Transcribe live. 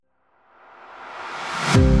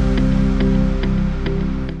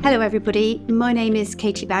Hello everybody, my name is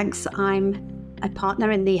Katie Banks. I'm a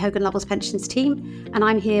partner in the Hogan Lovells Pensions team, and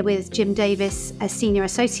I'm here with Jim Davis, a senior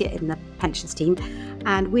associate in the pensions team,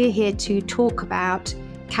 and we're here to talk about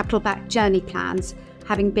capital-backed journey plans,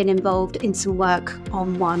 having been involved in some work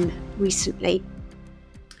on one recently.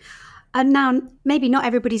 And now, maybe not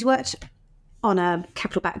everybody's worked on a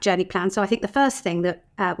capital-backed journey plan, so I think the first thing that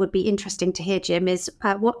would be interesting to hear, Jim, is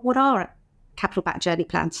what are capital-backed journey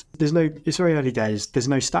plans? It's very early days. There's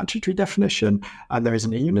no statutory definition, and there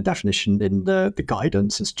isn't even a definition in the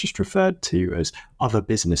guidance. It's just referred to as other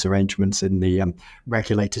business arrangements in the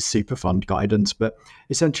regulator super fund guidance. But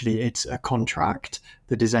essentially, it's a contract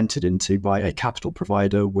that is entered into by a capital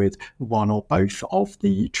provider with one or both of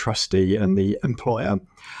the trustee and the employer.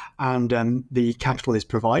 And the capital is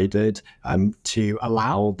provided to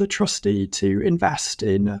allow the trustee to invest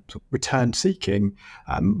in a return-seeking,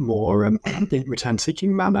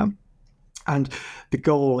 return-seeking manner. And the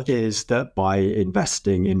goal is that by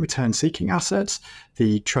investing in return-seeking assets,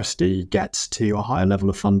 the trustee gets to a higher level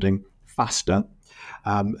of funding faster.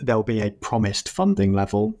 There'll be a promised funding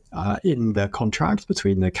level in the contract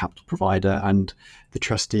between the capital provider and the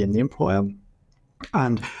trustee and the employer.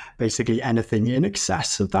 And basically anything in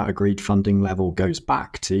excess of that agreed funding level goes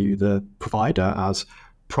back to the provider as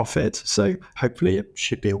profit. So hopefully it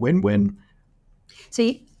should be a win-win.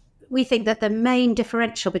 So we think that the main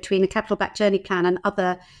differential between a capital-backed journey plan and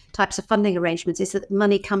other types of funding arrangements is that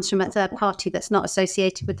money comes from a third party that's not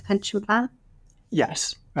associated with the pension plan?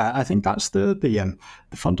 Yes, I think that's the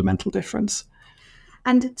fundamental difference.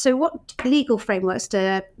 And so what legal frameworks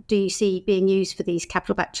do you see being used for these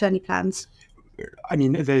capital-backed journey plans? I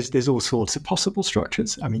mean, there's all sorts of possible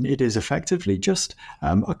structures. I mean, it is effectively just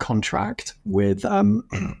a contract with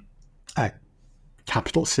a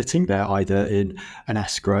capital sitting there, either in an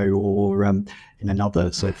escrow or in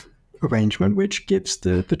another sort of arrangement, which gives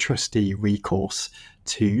the trustee recourse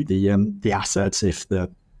to the assets if the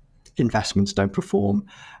investments don't perform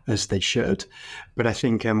as they should. But I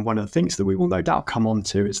think one of the things that we will no doubt come on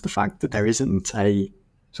to is the fact that there isn't a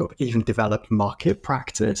sort of even developed market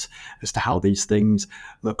practice as to how these things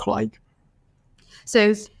look like.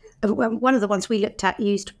 So one of the ones we looked at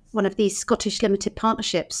used one of these Scottish limited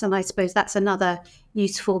partnerships, and I suppose that's another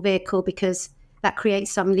useful vehicle because that creates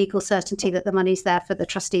some legal certainty that the money's there for the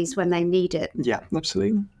trustees when they need it. Yeah,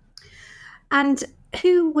 absolutely. And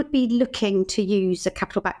who would be looking to use a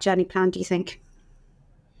capital-backed journey plan, do you think?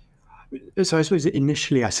 So I suppose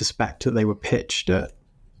initially I suspect that they were pitched at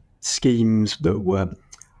schemes that were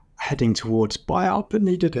heading towards buyout, but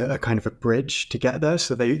needed a kind of a bridge to get there.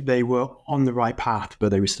 So they were on the right path, but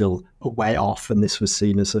they were still a way off. And this was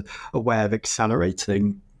seen as a way of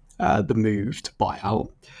accelerating the move to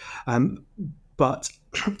buyout. But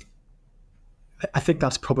I think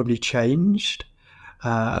that's probably changed.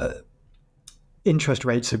 Interest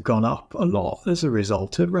rates have gone up a lot as a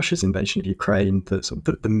result of Russia's invasion of Ukraine,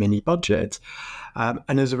 the mini budget.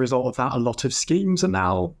 And as a result of that, a lot of schemes are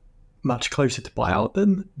now much closer to buyout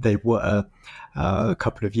than they were a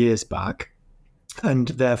couple of years back. And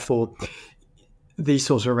therefore, these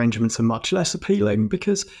sorts of arrangements are much less appealing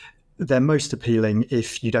because they're most appealing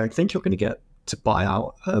if you don't think you're going to get to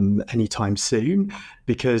buyout anytime soon,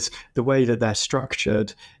 because the way that they're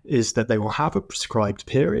structured is that they will have a prescribed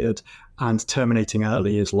period, and terminating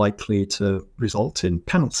early is likely to result in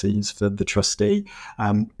penalties for the trustee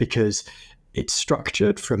because it's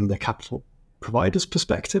structured from the capital provider's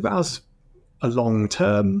perspective as a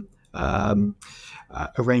long-term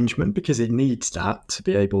arrangement, because it needs that to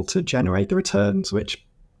be able to generate the returns, which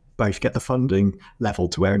both get the funding level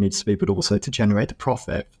to where it needs to be, but also to generate the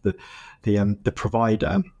profit for the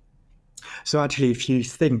provider. So actually, if you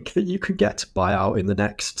think that you could get to buyout in the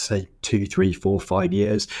next, say, 2, 3, 4, 5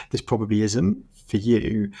 years, this probably isn't for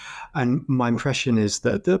you. And my impression is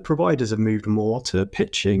that the providers have moved more to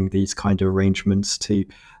pitching these kind of arrangements to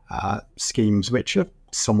schemes which are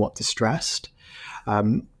somewhat distressed,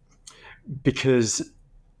 because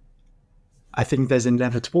I think there's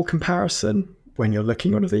inevitable comparison when you're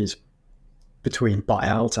looking at these between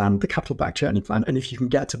buyout and the capital-backed journey plan. And if you can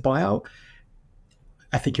get to buyout,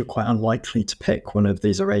 I think you're quite unlikely to pick one of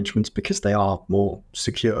these arrangements because they are more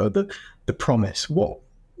secure. The promise, what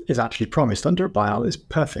is actually promised under a buyout, is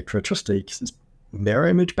perfect for a trustee because it's mirror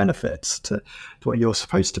image benefits to what you're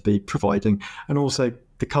supposed to be providing. And also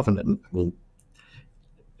the covenant. I mean,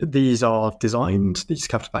 these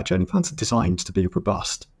capital-backed journey plans are designed to be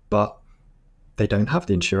robust, but they don't have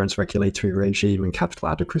the insurance regulatory regime and capital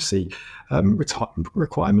adequacy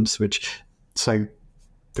requirements, so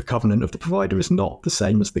the covenant of the provider is not the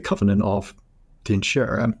same as the covenant of the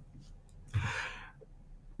insurer.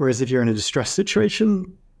 Whereas if you're in a distressed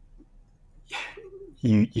situation,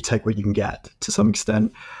 you take what you can get to some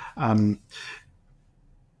extent.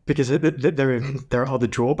 Because there are other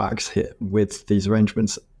drawbacks here with these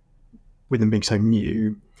arrangements, with them being so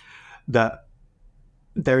new, that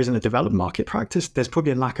there isn't a developed market practice. There's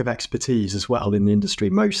probably a lack of expertise as well in the industry.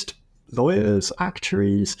 Most lawyers,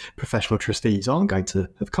 actuaries, professional trustees aren't going to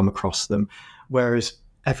have come across them, whereas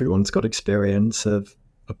everyone's got experience of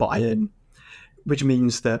a buy-in, which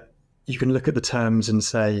means that you can look at the terms and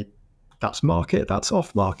say, that's market, that's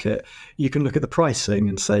off market. You can look at the pricing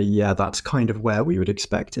and say, yeah, that's kind of where we would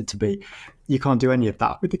expect it to be. You can't do any of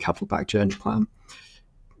that with the capital back journey plan.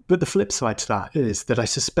 But the flip side to that is that I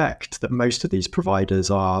suspect that most of these providers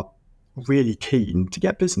are really keen to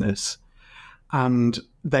get business, and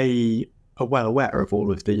they are well aware of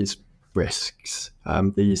all of these risks,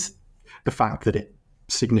 the fact that it's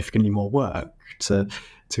significantly more work to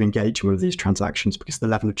engage in one of these transactions, because the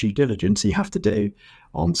level of due diligence you have to do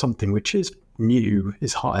on something which is new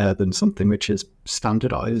is higher than something which is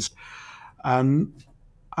standardized. And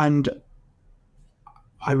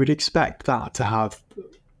I would expect that to have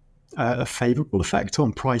a favourable effect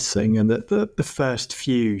on pricing, and that the first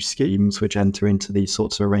few schemes which enter into these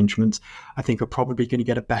sorts of arrangements, I think, are probably going to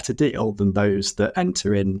get a better deal than those that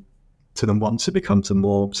enter into them once it becomes a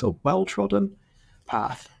more sort of well-trodden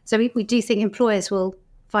path. So we do think employers will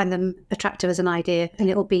find them attractive as an idea, and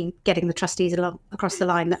it will be getting the trustees along across the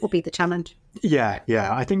line that will be the challenge. Yeah,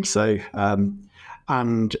 I think so.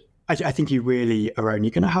 And I think you really are only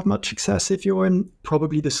going to have much success if you're in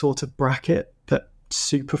probably the sort of bracket that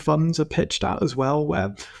super funds are pitched at as well,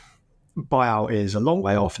 where buyout is a long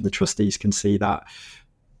way off and the trustees can see that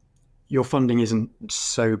your funding isn't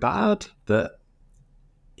so bad that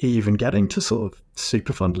even getting to sort of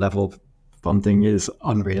super fund level funding is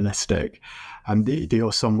unrealistic. And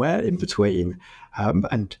you're somewhere in between.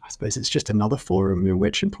 And I suppose it's just another forum in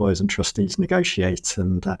which employers and trustees negotiate,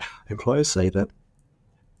 and employers say that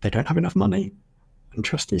they don't have enough money, and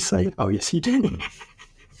trustees say, oh, yes, you do.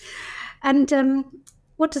 And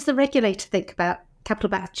what does the regulator think about capital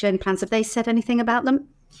back journey plans? Have they said anything about them?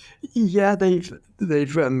 Yeah, they've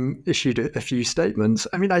issued a few statements.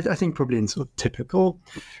 I mean, I think probably in sort of typical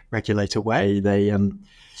regulator way, they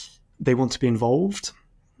want to be involved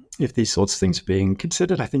if these sorts of things are being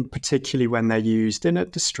considered. I think particularly when they're used in a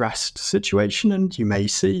distressed situation, and you may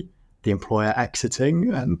see the employer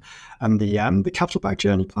exiting and the capital back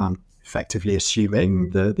journey plan effectively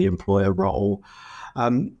assuming the employer role.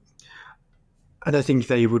 And I think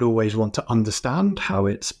they would always want to understand how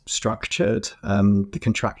it's structured, the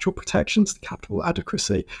contractual protections, the capital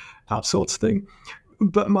adequacy, that sort of thing.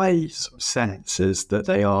 But my sort of sense is that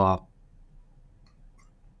they are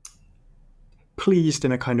pleased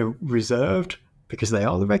in a kind of reserved, because they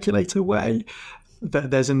are the regulator way, that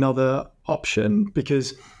there's another option,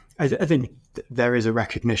 because I think there is a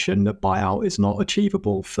recognition that buyout is not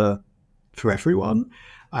achievable for everyone,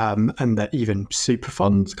 and that even super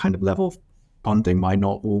funds kind of level funding might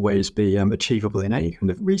not always be achievable in any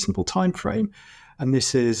kind of reasonable time frame. And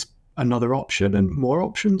this is another option, and more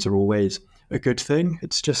options are always a good thing.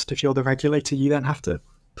 It's just if you're the regulator, you then have to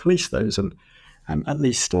police those, and at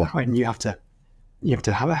least you have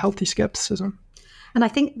to have a healthy skepticism. And I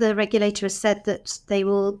think the regulator has said that they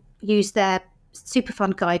will use their super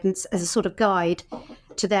fund guidance as a sort of guide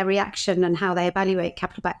to their reaction and how they evaluate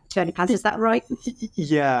capital back journey plans. Is that right?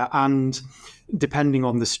 Yeah, and depending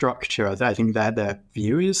on the structure, I think their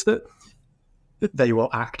view is that they will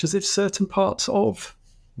act as if certain parts of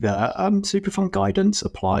the super fund guidance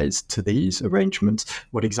applies to these arrangements.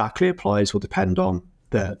 What exactly applies will depend on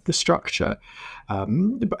the structure.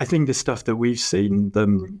 But I think the stuff that we've seen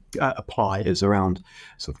them apply is around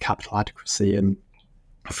sort of capital adequacy and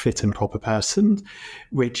fit and proper person,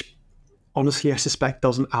 which honestly I suspect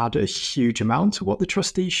doesn't add a huge amount to what the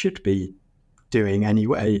trustees should be doing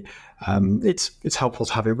anyway. It's helpful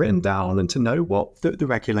to have it written down and to know what the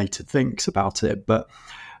regulator thinks about it, but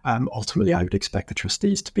ultimately I would expect the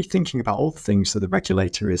trustees to be thinking about all the things that the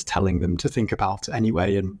regulator is telling them to think about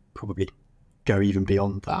anyway, and probably go even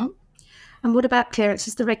beyond that. And what about clearance?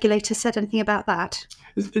 Has the regulator said anything about that?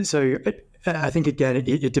 So I think, again,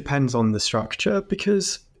 it depends on the structure,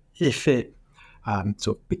 because if it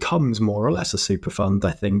sort of becomes more or less a super fund,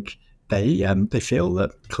 I think they feel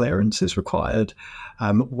that clearance is required.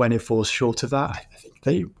 When it falls short of that, I think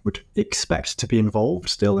they would expect to be involved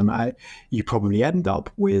still, and you probably end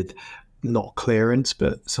up with not clearance,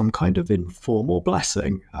 but some kind of informal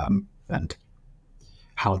blessing. And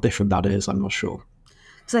how different that is, I'm not sure.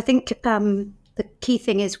 Because I think the key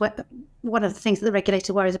thing is one of the things that the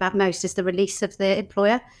regulator worries about most is the release of the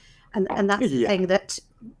employer, and that's the thing that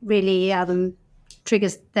really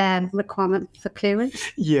triggers their requirement for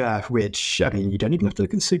clearance. Yeah, which, I mean, you don't even have to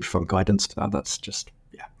look at the super fund guidance to that. That's just,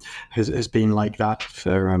 has been like that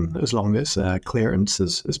for as long as clearance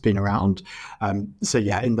has been around. So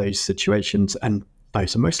yeah, in those situations, and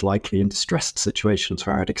those are most likely in distressed situations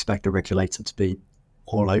where I'd expect the regulator to be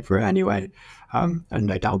all over it anyway. And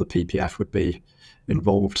no doubt the PPF would be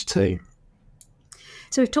involved too.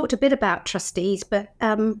 So we've talked a bit about trustees, but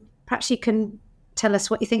perhaps you can tell us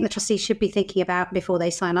what you think the trustees should be thinking about before they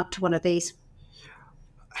sign up to one of these.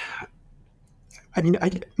 I mean,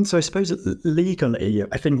 so I suppose legally,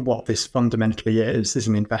 I think what this fundamentally is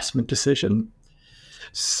an investment decision.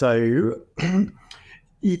 So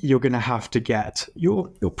you're going to have to get your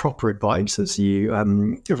proper advice, as you are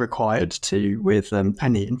required to with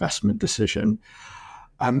any investment decision.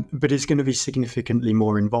 But it's going to be significantly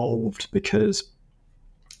more involved because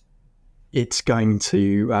it's going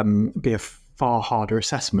to be a far harder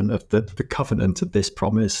assessment of the covenant of this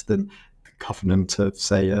promise than the covenant of,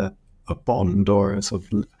 say, a bond or a sort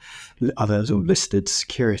of other sort of listed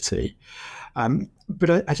security.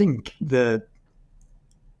 But I think the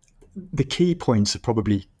key points are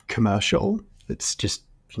probably commercial. It's just,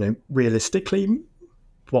 realistically,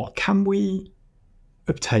 what can we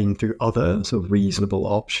obtain through other sort of reasonable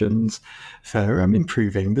options for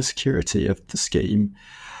improving the security of the scheme.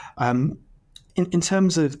 In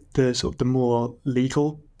terms of the more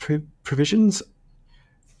legal provisions,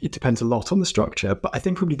 it depends a lot on the structure, but I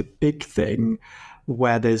think probably the big thing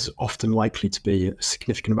where there's often likely to be a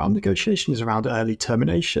significant amount of negotiation is around early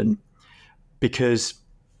termination, because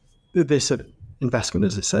this investment,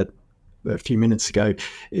 as I said a few minutes ago,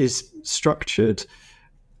 is structured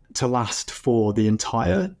to last for the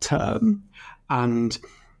entire term. And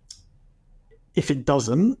if it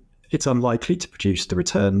doesn't, it's unlikely to produce the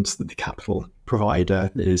returns that the capital provider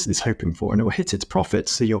is hoping for, and it will hit its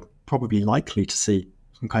profits. So you're probably likely to see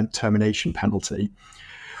some kind of termination penalty,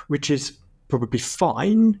 which is probably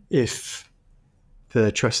fine if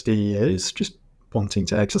the trustee is just wanting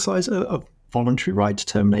to exercise a voluntary right to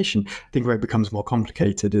termination. I think where it becomes more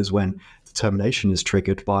complicated is when the termination is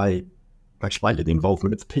triggered by most likely the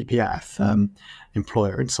involvement of the PPF,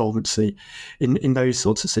 employer insolvency. In those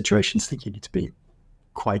sorts of situations, I think you need to be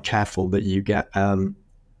quite careful that you get a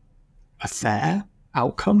fair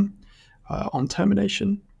outcome on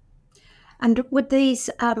termination. And would these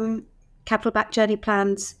capital-backed journey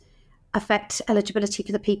plans affect eligibility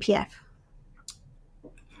for the PPF?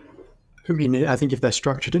 I mean, I think if they're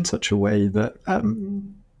structured in such a way that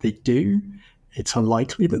they do, it's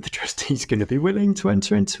unlikely that the trustee is going to be willing to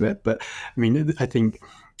enter into it. But I mean, I think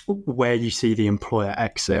where you see the employer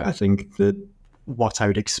exit, I think that what I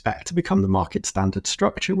would expect to become the market standard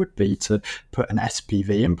structure would be to put an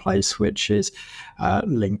SPV in place, which is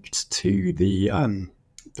linked to the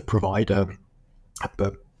provider,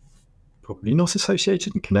 but probably not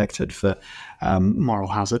associated and connected for moral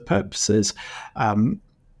hazard purposes,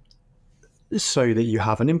 so that you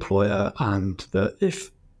have an employer, and that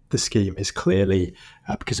if the scheme is clearly,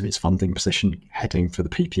 because of its funding position, heading for the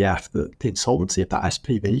PPF, that the insolvency of that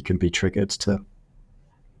SPV can be triggered to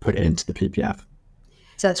put it into the PPF.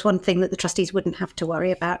 So that's one thing that the trustees wouldn't have to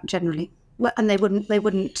worry about generally. Well, and they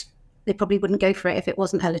probably wouldn't go for it if it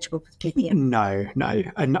wasn't eligible for the PPF. No.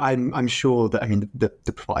 And I'm sure that, I mean, the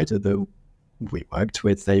provider that we worked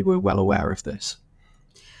with, they were well aware of this.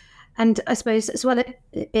 And I suppose, as well,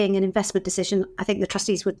 it being an investment decision, I think the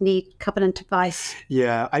trustees would need covenant advice.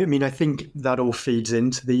 Yeah, I mean, I think that all feeds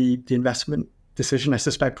into the investment decision. I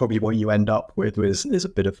suspect probably what you end up with is a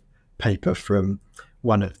bit of paper from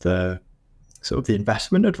one of the sort of the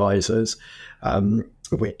investment advisors,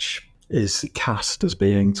 which is cast as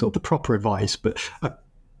being sort of the proper advice. But a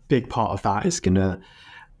big part of that is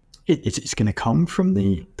it's going to come from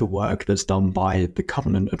the work that's done by the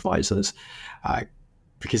covenant advisors.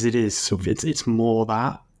 Because it is sort of, it's more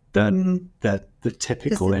that than the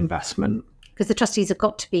typical investment. Because the trustees have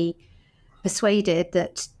got to be persuaded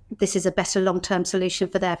that this is a better long-term solution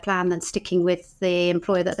for their plan than sticking with the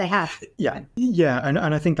employer that they have. Yeah, and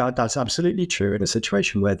I think that's absolutely true in a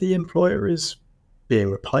situation where the employer is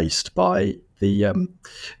being replaced by the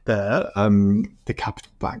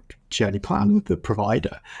capital backed journey plan, the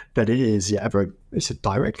provider. That it is, it's a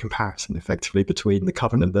direct comparison effectively between the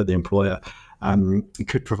covenant that the employer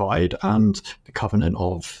could provide and the covenant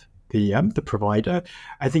of the provider.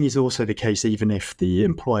 I think it's also the case even if the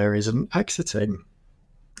employer isn't exiting,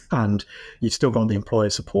 and you've still got the employer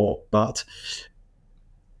support, but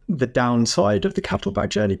the downside of the capital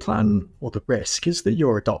backed journey plan, or the risk, is that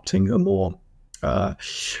you're adopting a more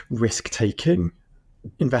risk-taking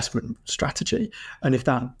investment strategy. And if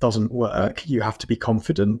that doesn't work, you have to be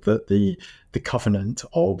confident that the covenant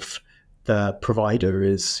of the provider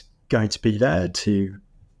is going to be there to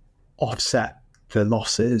offset the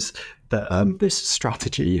losses that this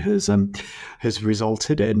strategy has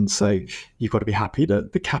resulted in. So you've got to be happy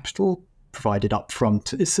that the capital provided up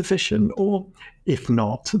front is sufficient, or if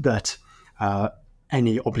not, that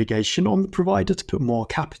any obligation on the provider to put more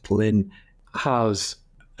capital in has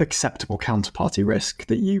acceptable counterparty risk,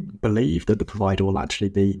 that you believe that the provider will actually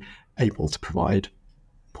be able to provide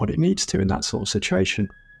what it needs to in that sort of situation.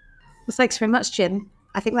 Well, thanks very much, Jim.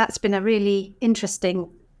 I think that's been a really interesting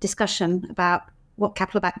discussion about what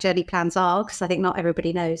capital-backed journey plans are, because I think not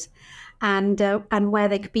everybody knows, and where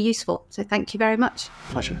they could be useful. So thank you very much.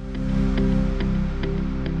 Pleasure.